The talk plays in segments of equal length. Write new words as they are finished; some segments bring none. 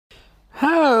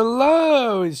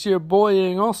Hello, it's your boy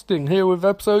Ian Austin here with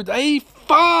episode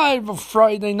 85 of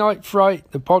Friday Night Fright,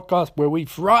 the podcast where we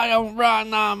fry on right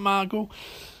now, Margle.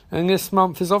 And this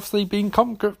month has obviously been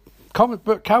comic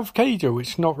book Cavalcade, which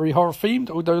is not really horror themed,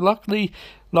 although luckily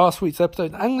last week's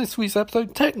episode and this week's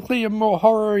episode technically are more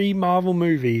horror-y Marvel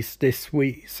movies. This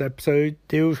week's episode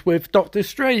deals with Doctor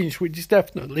Strange, which is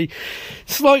definitely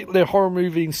slightly a horror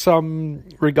movie in some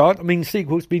regard. I mean, the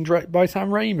sequel's been directed by Sam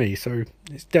Raimi, so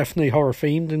it's definitely horror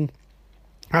themed and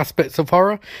aspects of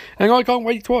horror, and I can't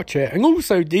wait to watch it. And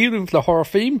also dealing with the horror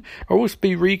theme, I'll also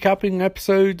be recapping an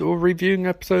episode or reviewing an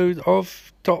episode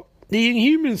of the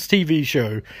Inhumans TV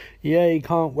show. Yay,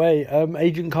 can't wait.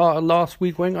 Agent Carter last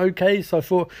week went okay, so I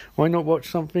thought, why not watch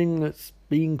something that's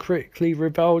been critically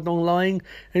reviled online,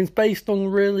 and it's based on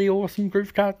really awesome group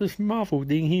of characters from Marvel,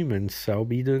 the Inhumans, so I'll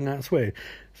be doing that as well.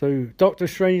 So Doctor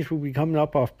Strange will be coming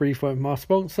up after brief word from our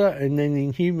sponsor, and then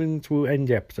Inhumans will end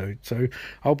the episode, so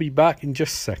I'll be back in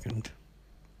just a second.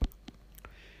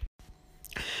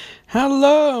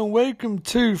 Hello and welcome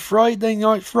to Friday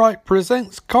Night Fright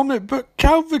presents Comic Book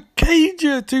Cavalcade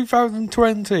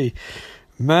 2020.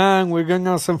 Man, we're going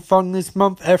to have some fun this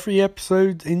month. Every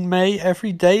episode in May,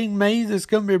 every day in May, there's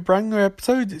going to be a brand new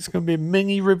episode. It's going to be a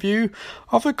mini review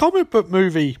of a comic book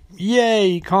movie.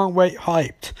 Yay, can't wait,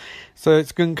 hyped. So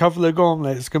it's going to cover the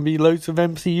gauntlet. It's going to be loads of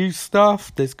MCU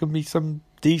stuff. There's going to be some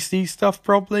DC stuff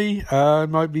probably.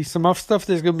 Might be some other stuff.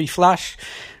 There's going to be Flash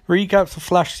recaps of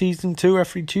Flash Season 2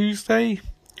 every Tuesday.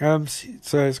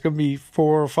 So it's going to be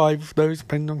 4 or 5 of those,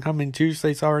 depending on how many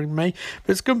Tuesdays are in May.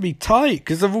 But it's going to be tight,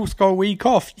 because I've also got a week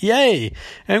off. Yay!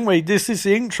 Anyway, this is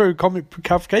the intro Comic Book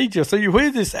Cavalcade. So you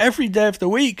hear this every day of the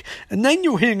week, and then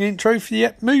you'll hear an intro for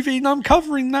the movie and I'm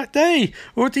covering that day,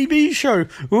 or TV show.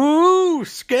 Ooh,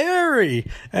 scary!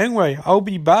 Anyway, I'll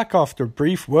be back after a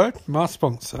brief word from our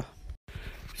sponsor.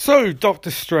 So, Doctor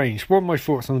Strange. What are my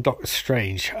thoughts on Doctor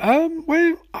Strange?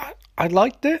 Well, I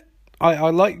liked it.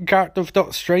 I like the character of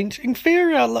Doctor Strange. In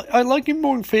theory, I like him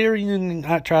more in theory than in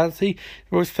actuality.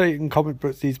 I always think in comic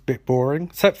books he's a bit boring,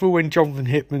 except for when Jonathan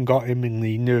Hickman got him in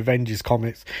the New Avengers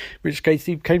comics, in which case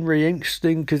he became really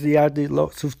interesting because he added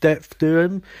lots of depth to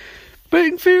him. But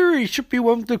in theory, he should be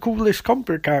one of the coolest comic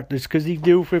book characters because he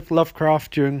deals with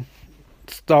Lovecraftian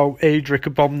style Eldritch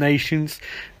abominations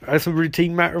as a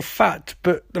routine matter of fact.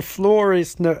 But the flaw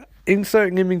is that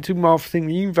inserting him into Marvel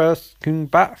Cinematic Universe can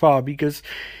backfire, because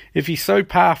if he's so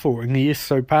powerful, and he is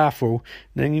so powerful,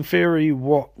 then in theory,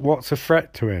 what's a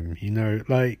threat to him? You know,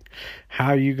 like,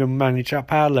 how you can manage that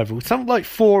power level? Something like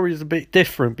Thor is a bit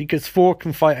different, because Thor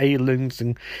can fight aliens,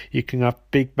 and you can have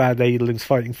big bad aliens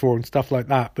fighting Thor and stuff like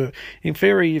that. But in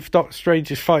theory, if Doctor Strange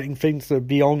is fighting things that are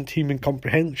beyond human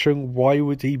comprehension, why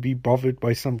would he be bothered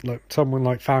by someone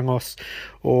like Thanos,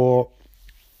 or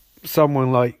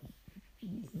someone like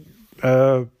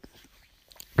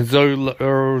Zola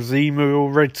or Zemo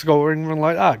or Red Skull or anything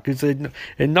like that? Because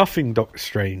they're nothing Doctor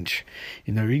Strange.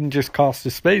 You know, he can just cast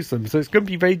a space them. So it's going to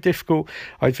be very difficult,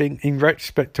 I think, in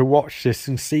retrospect, to watch this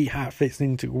and see how it fits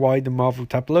into the wider Marvel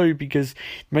tableau, because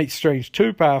make Strange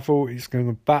too powerful, it's going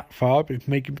to backfire. But if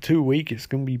make him too weak, it's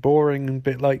going to be boring and a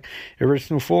bit like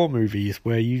original Thor movies,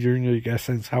 where you don't really get a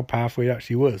sense how powerful he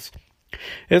actually was.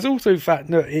 There's also the fact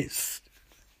that it's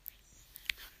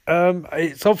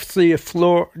obviously a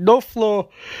flaw of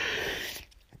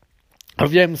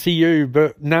the MCU,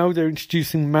 but now they're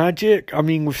introducing magic. I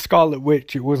mean, with Scarlet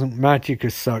Witch, it wasn't magic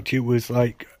as such, it was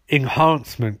like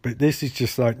enhancement, but this is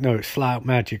just like, no, it's flat out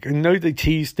magic. And no, they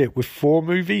teased it with 4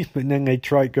 movies, but then they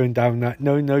tried going down that,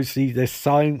 no, see, there's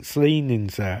science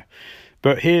leanings there.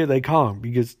 But here they can't,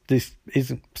 because this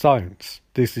isn't science.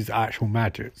 This is actual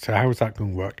magic. So how is that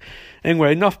going to work?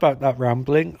 Anyway, enough about that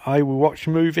rambling. I will watch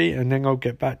the movie and then I'll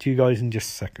get back to you guys in just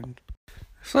a second.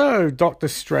 So, Doctor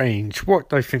Strange. What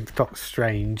do I think of Doctor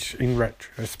Strange in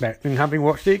retrospect? And having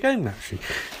watched it again, actually.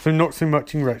 So not so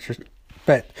much in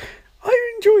retrospect.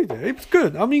 I enjoyed it. It was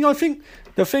good. I mean, I think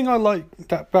the thing I like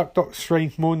about Doctor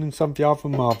Strange more than some of the other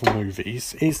Marvel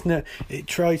movies is that it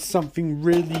tries something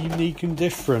really unique and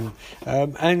different.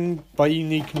 And by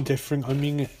unique and different, I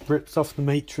mean it rips off the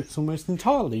Matrix almost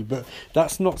entirely. But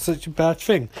that's not such a bad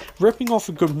thing. Ripping off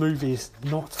a good movie is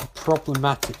not a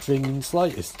problematic thing in the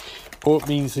slightest. All it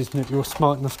means is that you're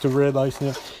smart enough to realise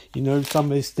that, you know,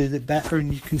 somebody did it better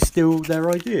and you can steal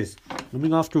their ideas. I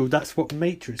mean, after all, that's what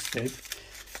Matrix did.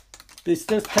 This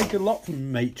does take a lot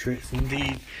from Matrix,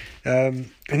 indeed. And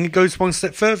it goes one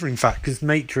step further, in fact, because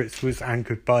Matrix was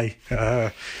anchored by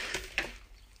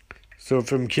sort of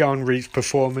from Keanu Reeves'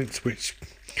 performance, which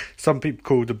some people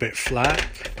called a bit flat.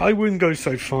 I wouldn't go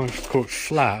so far as to call it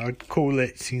flat. I'd call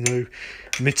it, you know,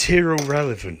 material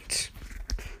relevant.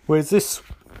 Whereas this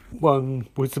one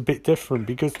was a bit different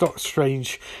because Doctor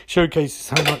Strange showcases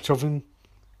how much of an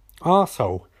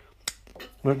arsehole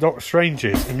that Doctor Strange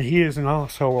is, and he is an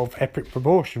arsehole of epic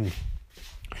proportion.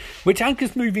 Which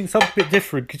anchors moving something a bit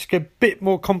different because you get a bit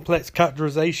more complex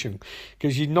characterization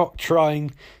because you're not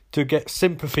trying to get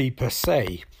sympathy per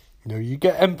se. You know, you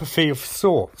get empathy of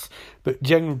sorts, but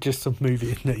generally just a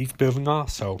movie that he's a bit of an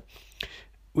arsehole.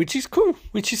 Which is cool,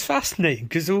 which is fascinating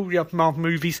because all the other Marvel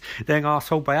movies, they're an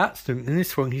arsehole by accident, and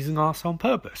this one he's an arsehole on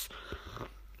purpose.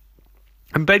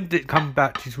 And Benedict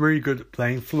Cumberbatch is really good at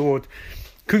playing flawed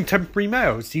contemporary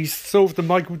males. He's sort of the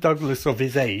Michael Douglas of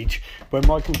his age, where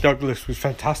Michael Douglas was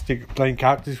fantastic at playing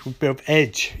characters with a bit of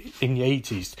edge in the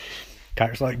 80s.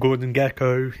 Characters like Gordon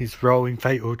Gekko, his role in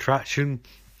Fatal Attraction,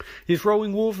 his role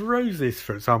in War of the Roses,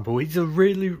 for example. He is a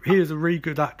really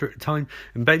good actor at the time,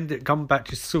 and Benedict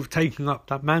Cumberbatch is sort of taking up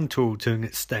that mantle to an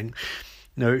extent.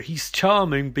 You know, he's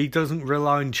charming, but he doesn't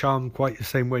rely on charm quite the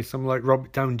same way someone like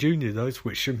Robert Downey Jr. does,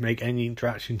 which should make any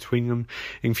interaction between them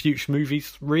in future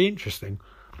movies really interesting.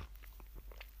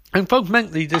 And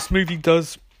fundamentally, this movie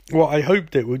does what I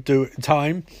hoped it would do at the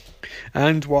time,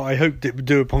 and what I hoped it would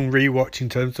do upon rewatch in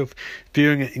terms of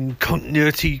viewing it in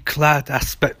continuity-clad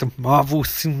aspect of Marvel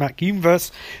Cinematic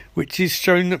Universe, which is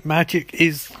showing that magic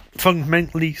is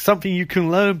fundamentally something you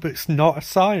can learn, but it's not a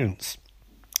science.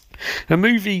 The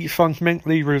movie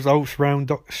fundamentally revolves around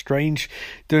Doctor Strange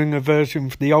doing a version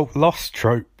of the old Lost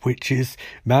trope, which is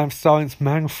man of science,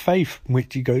 man of faith, in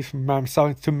which he goes from man of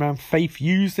science to man of faith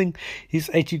using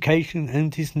his education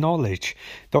and his knowledge.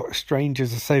 Doctor Strange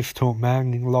is a self-taught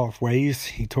man in a lot of ways.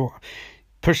 He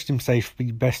pushed himself to be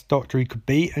the best doctor he could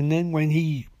be, and then when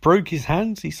he broke his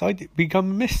hands, he decided to become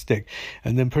a mystic,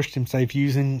 and then pushed himself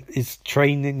using his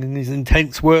training and his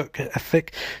intense work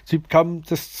ethic to become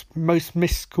the most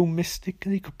mystical mystic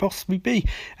he could possibly be.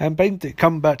 And Benedict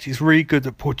Cumberbatch is really good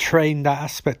at portraying that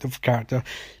aspect of the character,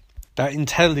 that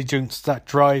intelligence, that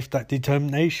drive, that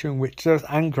determination, which does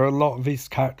anchor a lot of his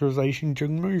characterization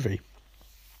during the movie.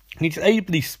 He's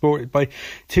ably supported by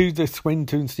Tilda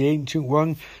Swinton's The Ancient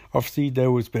One. Obviously, there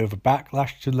was a bit of a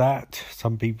backlash to that.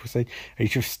 Some people say he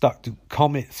should have stuck to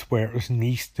comics where it was an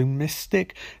Eastern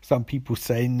mystic. Some people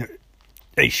saying that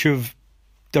they should have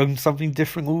done something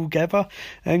different altogether.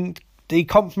 And the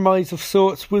compromise of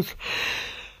sorts was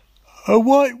a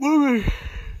white woman.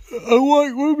 A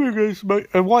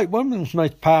white woman's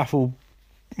most powerful.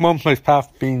 One of the most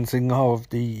powerful beings in the whole of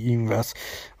the universe,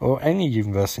 or any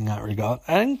universe in that regard.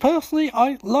 And personally,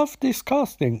 I love this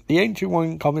casting. The Ancient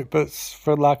One comic books,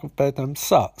 for lack of better term,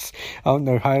 sucks. I don't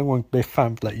know how anyone could be a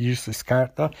fan that use this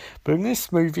character, but in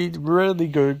this movie, really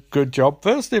good job.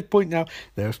 First, they point out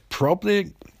there's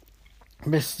probably a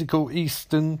mystical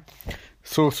Eastern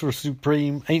Sorcerer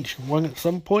Supreme Ancient One at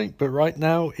some point, but right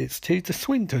now it's Tilda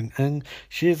Swinton, and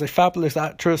she is a fabulous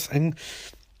actress. And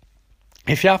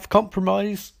if you have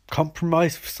compromise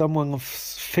with someone of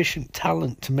sufficient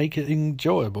talent to make it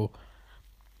enjoyable.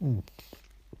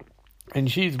 And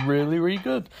she's really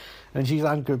good. And she's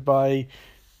anchored by,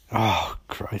 oh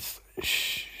Christ,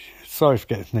 sorry to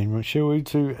forget his name,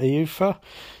 Chiwetel Ejiofor,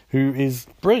 who is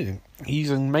brilliant.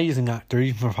 He's an amazing actor,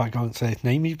 even if I can't say his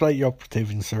name. He played the operative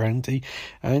in Serenity,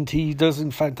 and he does a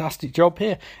fantastic job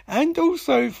here. And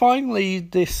also, finally,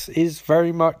 this is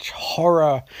very much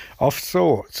horror of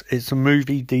sorts. It's a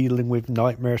movie dealing with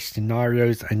nightmare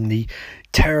scenarios and the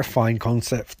terrifying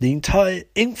concept, the entire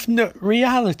infinite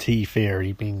reality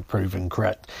theory being proven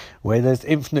correct, where there's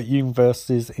infinite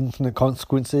universes, infinite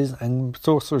consequences, and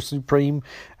Sorcerer Supreme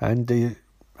and the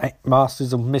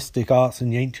Masters of Mystic Arts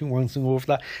and the Ancient Ones and all of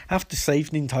that have to save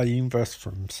the entire universe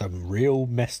from some real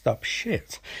messed up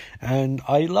shit. And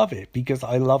I love it because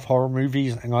I love horror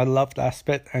movies and I love the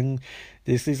aspect, and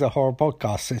this is a horror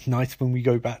podcast, so it's nice when we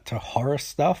go back to horror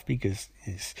stuff because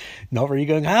it's not really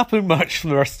going to happen much for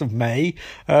the rest of May.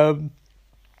 But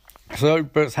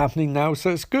it's happening now, so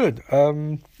it's good.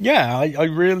 I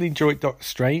really enjoyed Doctor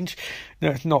Strange.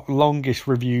 It's not the longest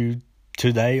review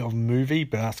today of a movie,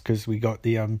 but that's because we got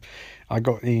I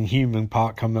got the Inhuman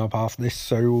part coming up after this,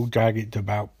 so we'll drag it to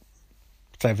about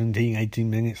 17-18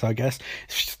 minutes, I guess.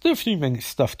 It's just a few minutes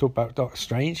stuff to talk about Doctor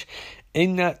Strange,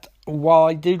 in that while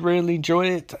I did really enjoy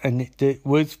it, and it did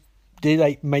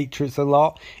hate Matrix a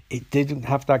lot, it didn't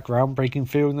have that groundbreaking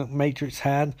feeling that Matrix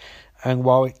had. And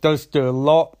while it does do a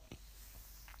lot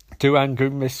to anchor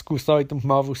the mystical side of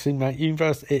Marvel Cinematic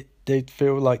Universe, it did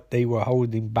feel like they were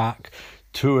holding back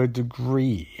to a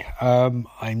degree. I'm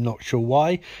not sure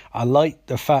why. I like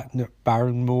the fact that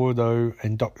Baron Mordo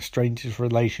and Doctor Strange's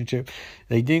relationship,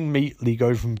 they didn't immediately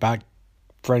go from bad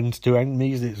friends to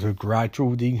enemies. It's a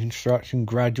gradual deconstruction,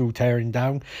 gradual tearing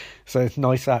down. So it's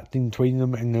nice acting between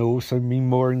them, and they'll also mean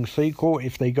more in the sequel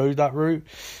if they go that route.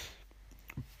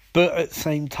 But at the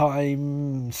same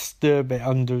time, still a bit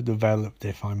underdeveloped,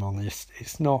 if I'm honest.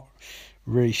 It's not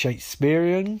really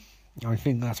Shakespearean. I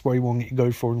think that's what he wanted to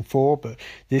go for in 4, but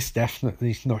this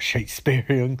definitely is not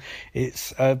Shakespearean.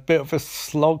 It's a bit of a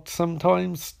slog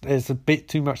sometimes. There's a bit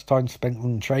too much time spent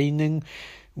on training.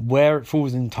 Where it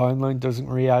falls in timeline doesn't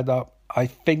really add up. I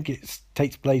think it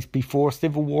takes place before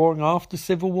Civil War and after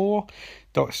Civil War.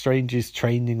 Doctor Strange's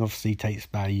training obviously takes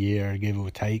about a year, give or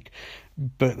take.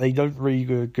 But they don't really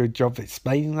do a good job of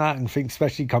explaining that. And I think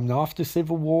especially coming after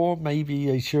Civil War, maybe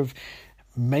they should have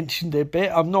mentioned it a bit.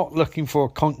 I'm not looking for a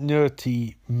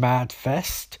continuity mad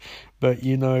fest, but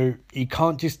you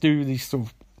can't just do these sort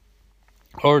of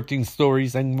origin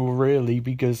stories anymore, really,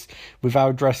 because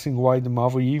without addressing why the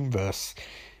Marvel Universe.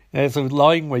 There's a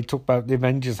line where you talk about the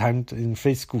Avengers handling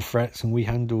physical threats and we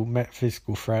handle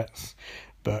metaphysical threats,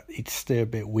 but it's still a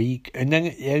bit weak. And then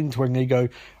at the end, when they go,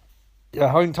 the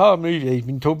whole entire movie, they've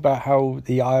been talking about how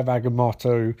the Eye of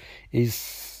Agamotto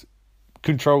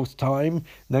controls time. And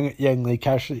then at the end, they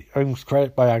casually owns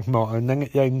credit by Agamotto. And then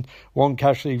at the end, one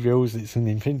casually reveals it's an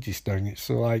Infinity Stone. It's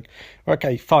so like,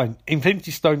 okay, fine.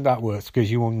 Infinity Stone, that works because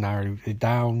you want to narrow it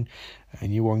down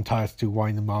and you want ties to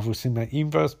why the Marvel Cinematic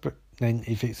Universe. But then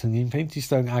if it's an Infinity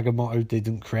Stone, Agamotto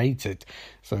didn't create it.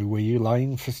 So were you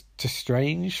lying to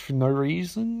Strange for no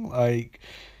reason? Like,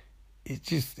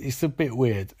 it's a bit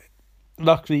weird.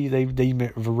 Luckily, they redeem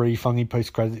it with a really funny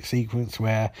post-credit sequence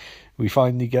where we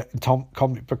finally get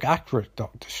comic book accurate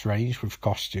Doctor Strange with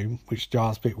costume, which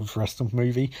jars a bit with the rest of the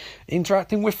movie,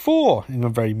 interacting with Thor in a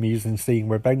very amusing scene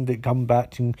where Benedict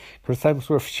Cumberbatch and Chris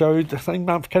Hemsworth showed the same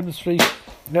amount of chemistry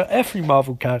that every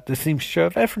Marvel character seems to share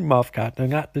with every Marvel character,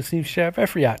 and actor seems to share with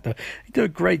every actor. They do a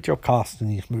great job casting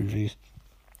these movies.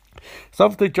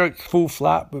 Some of the jokes fall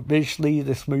flat, but visually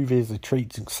this movie is a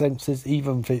treat to senses,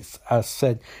 even if it's, as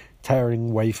said, tearing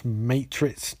away from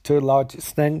Matrix to a large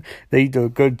extent. They do a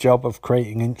good job of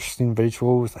creating interesting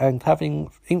visuals and having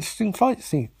interesting fight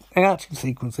scenes and action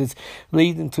sequences,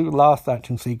 leading to the last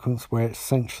action sequence where it's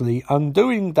essentially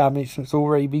undoing damage that's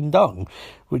already been done,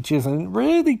 which is a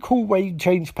really cool way to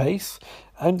change pace,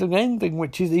 and an ending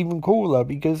which is even cooler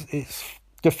because it's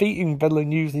defeating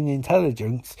villain using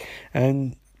intelligence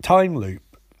and time loop,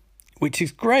 which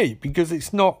is great because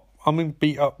it's not I'm going to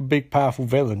beat up a big powerful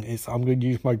villain. I'm going to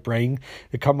use my brain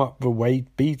to come up with a way to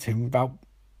beat him without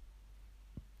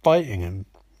fighting him.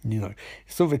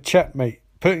 It's sort of a checkmate,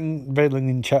 putting villain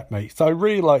in checkmate. So I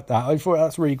really like that. I thought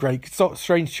that's really great. Because Doctor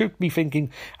Strange should be thinking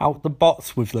out the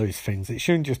box with those things. It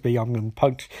shouldn't just be, I'm going to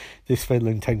punch this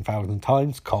villain 10,000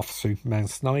 times, cough Superman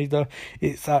Snyder.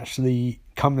 It's actually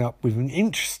coming up with an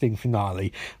interesting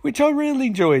finale, which I really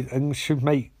enjoyed and should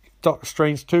make Doctor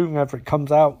Strange 2, whenever it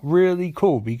comes out, really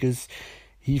cool because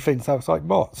he thinks outside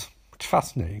bots, which is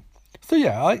fascinating. So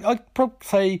yeah, I'd probably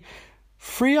say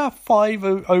 3 out of 5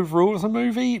 overall as a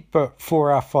movie, but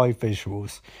 4 out of 5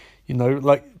 visuals.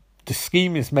 Like the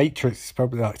scheme is Matrix is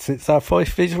probably like 6 out of 5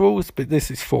 visuals, but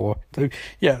this is 4. So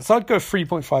yeah, so I'd go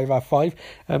 3.5 out of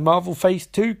 5. Marvel Phase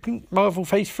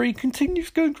 3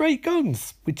 continues going great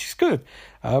guns, which is good.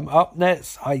 Up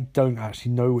next, I don't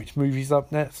actually know which movie's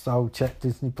up next. I'll check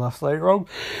Disney Plus later on.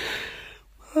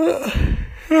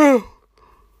 There'll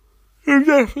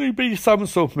definitely be some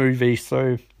sort of movie,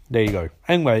 so there you go.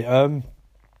 Anyway,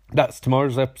 that's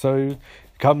tomorrow's episode.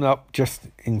 Coming up just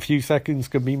in a few seconds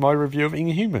going to be my review of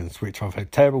Inhumans, which I've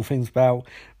heard terrible things about,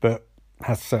 but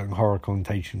has certain horror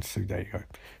connotations, so there you go.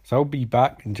 So I'll be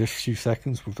back in just a few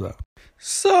seconds with that.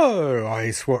 So, I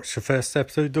just watched the first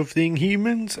episode of The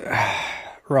Inhumans.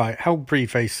 Right, how to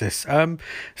preface this.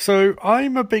 So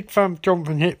I'm a big fan of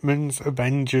Jonathan Hickman's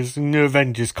Avengers and the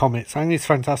Avengers comics and his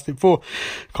Fantastic Four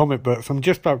comic books. I'm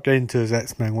just about getting to his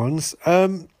X-Men ones.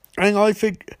 And I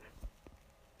think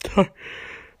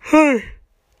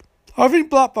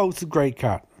Black Bolt's a great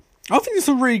cat. I think it's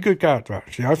a really good character,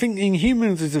 actually. I think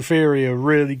Inhumans is a theory of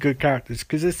really good characters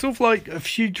because it's sort of like a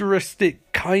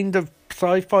futuristic kind of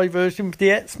sci-fi version of the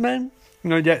X-Men.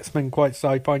 The X-Men quite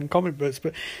sci-fi in comic books,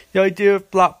 but the idea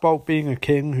of Black Bolt being a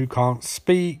king who can't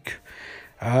speak,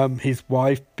 his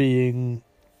wife being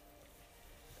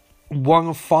one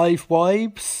of 5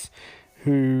 wives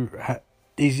who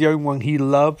is the only one he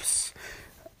loves,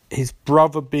 his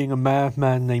brother being a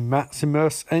madman named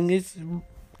Maximus, and his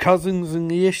cousins and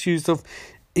the issues of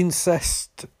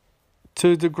incest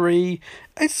to a degree.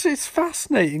 It's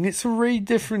fascinating. It's a really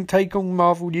different take on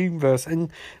Marvel Universe,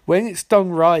 and when it's done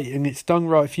right, and it's done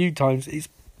right a few times, it's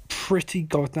pretty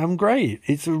goddamn great.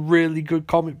 It's a really good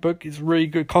comic book, it's a really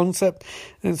good concept,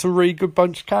 and it's a really good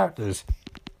bunch of characters.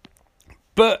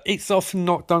 But it's often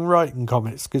not done right in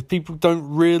comics because people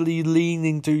don't really lean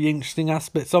into the interesting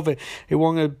aspects of it. They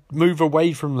want to move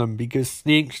away from them because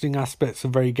the interesting aspects are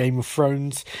very Game of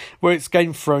Thrones, where it's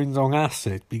Game of Thrones on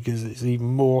acid because it's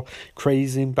even more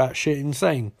crazy and batshit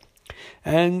insane.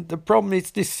 And the problem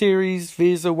is this series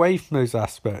veers away from those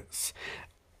aspects.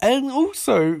 And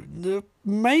also, the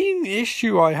main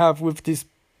issue I have with this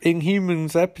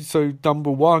Inhumans episode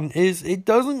number 1 is it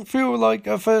doesn't feel like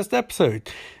a first episode.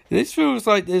 This feels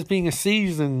like there's been a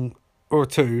season or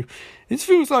two. This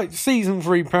feels like season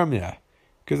 3 premiere.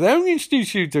 Because they don't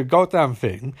introduce you to a goddamn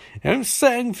thing. They don't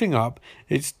set anything up.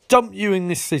 It's dump you in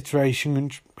this situation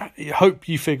and hope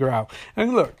you figure out.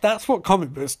 And look, that's what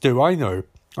comic books do, I know.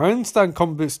 I understand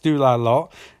comic books do that a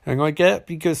lot. And I get it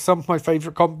because some of my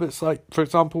favourite comic books, like, for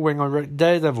example, when I wrote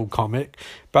Daredevil comic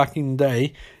back in the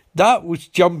day, that was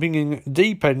jumping in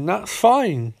deep end. That's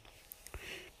fine.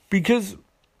 Because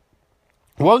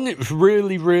one, it was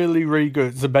really, really, really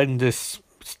good. The Bendis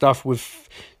stuff with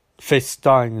Fist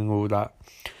dying and all that.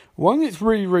 One, it's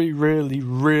really, really, really,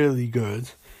 really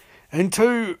good. And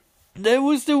two, there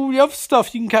was all the other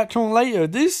stuff you can catch on later.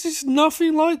 This is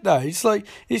nothing like that. It's like,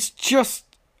 it's just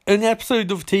an episode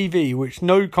of TV with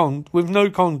no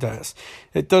context.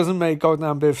 It doesn't make a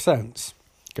goddamn bit of sense.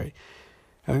 Okay.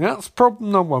 And that's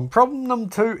problem number 1. Problem number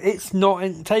 2, it's not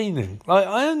entertaining. Like,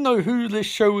 I don't know who this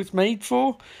show was made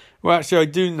for. Well, actually, I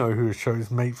do know who the show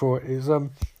is made for. It is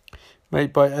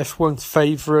made by everyone's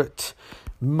favourite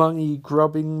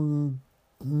money-grubbing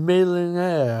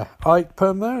millionaire, Ike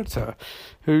Perlmutter,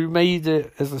 who made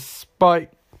it as a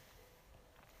spite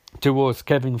towards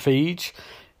Kevin Feige.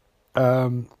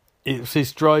 It was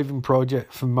his driving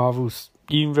project for Marvel's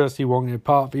universe. He wanted a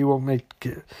part of it. He wanted to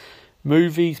make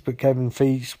movies, but Kevin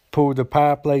Feige pulled a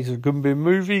power play so it couldn't be a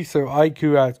movie, so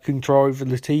IQ had control over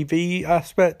the TV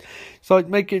aspect. So I'd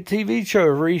make it a TV show,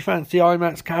 really fancy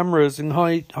IMAX cameras, and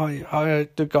hired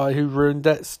the guy who ruined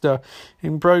Dexter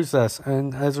in process,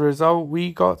 and as a result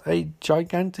we got a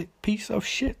gigantic piece of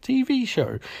shit TV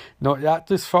show. Not the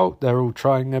actors' fault, they're all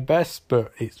trying their best,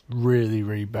 but it's really,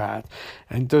 really bad,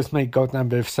 and does make goddamn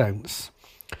bit of sense.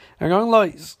 And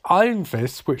unlike Iron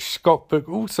Fist, which Scott Book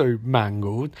also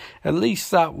mangled, at least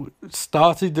that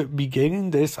started at the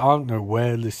beginning. I don't know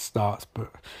where this starts,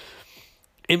 but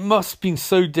it must have been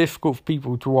so difficult for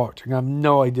people to watch, and I have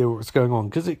no idea what's going on,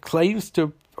 because it claims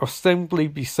to ostensibly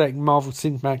be set in Marvel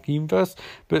Cinematic Universe,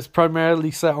 but it's primarily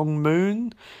set on the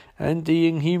moon, and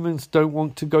the Inhumans don't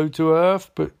want to go to Earth,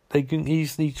 but they can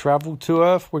easily travel to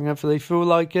Earth whenever they feel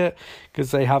like it, because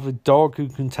they have a dog who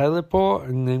can teleport,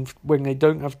 and then when they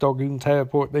don't have a dog who can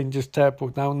teleport, they can just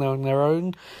teleport down there on their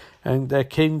own, and their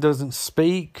king doesn't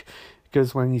speak,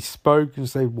 because when he spoke and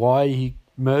said why he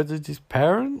murdered his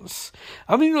parents.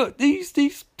 I mean, look,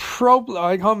 these probably,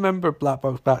 I can't remember Black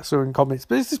Box backstory in comics,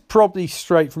 but this is probably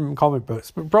straight from comic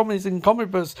books. But the problem is, in comic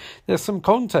books, there's some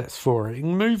context for it.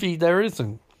 In movie, there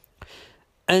isn't.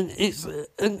 And it's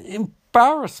an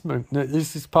embarrassment that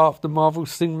this is part of the Marvel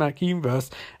Cinematic Universe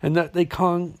and that they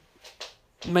can't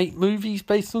make movies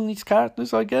based on these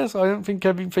characters, I guess. I don't think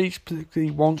Kevin Feige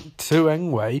particularly want to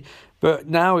anyway, but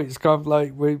now it's kind of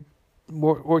like,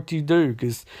 what do you do?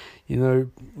 Because, you know,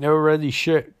 they're already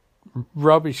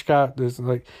rubbish characters,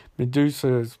 like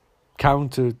Medusa's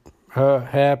countered, her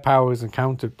hair powers are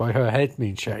countered by her head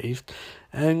being shaved,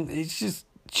 and it's just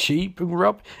cheap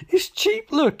and it's cheap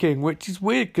looking, which is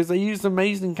weird because they use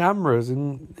amazing cameras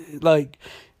and like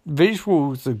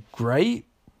visuals are great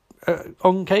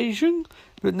on occasion,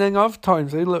 but then other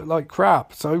times they look like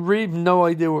crap. So I really have no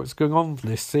idea what's going on with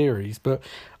this series, but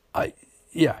it's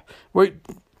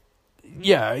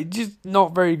just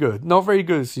not very good. Not very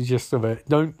good is the gist of it.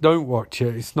 Don't watch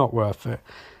it. It's not worth it.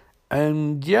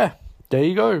 And yeah, there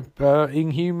you go.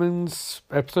 Inhumans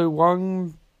episode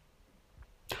 1.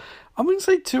 I'm going to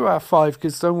say 2 out of 5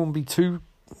 because I don't want to be too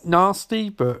nasty,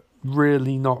 but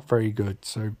really not very good.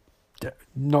 So,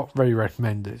 not very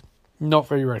recommended. Not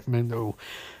very recommended at all.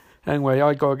 Anyway,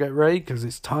 I got to get ready because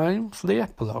it's time for the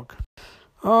epilogue.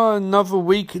 Oh, another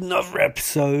week, another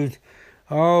episode.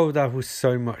 Oh, that was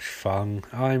so much fun.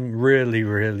 I'm really,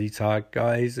 really tired,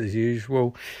 guys, as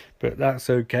usual. But that's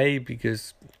okay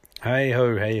because, hey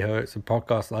ho, it's a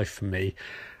podcast life for me.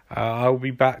 I'll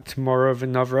be back tomorrow with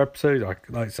another episode. Like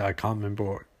I said, I can't remember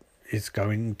what it's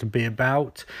going to be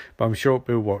about, but I'm sure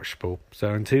it'll be watchable.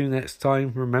 So until next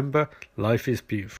time, remember, life is beautiful.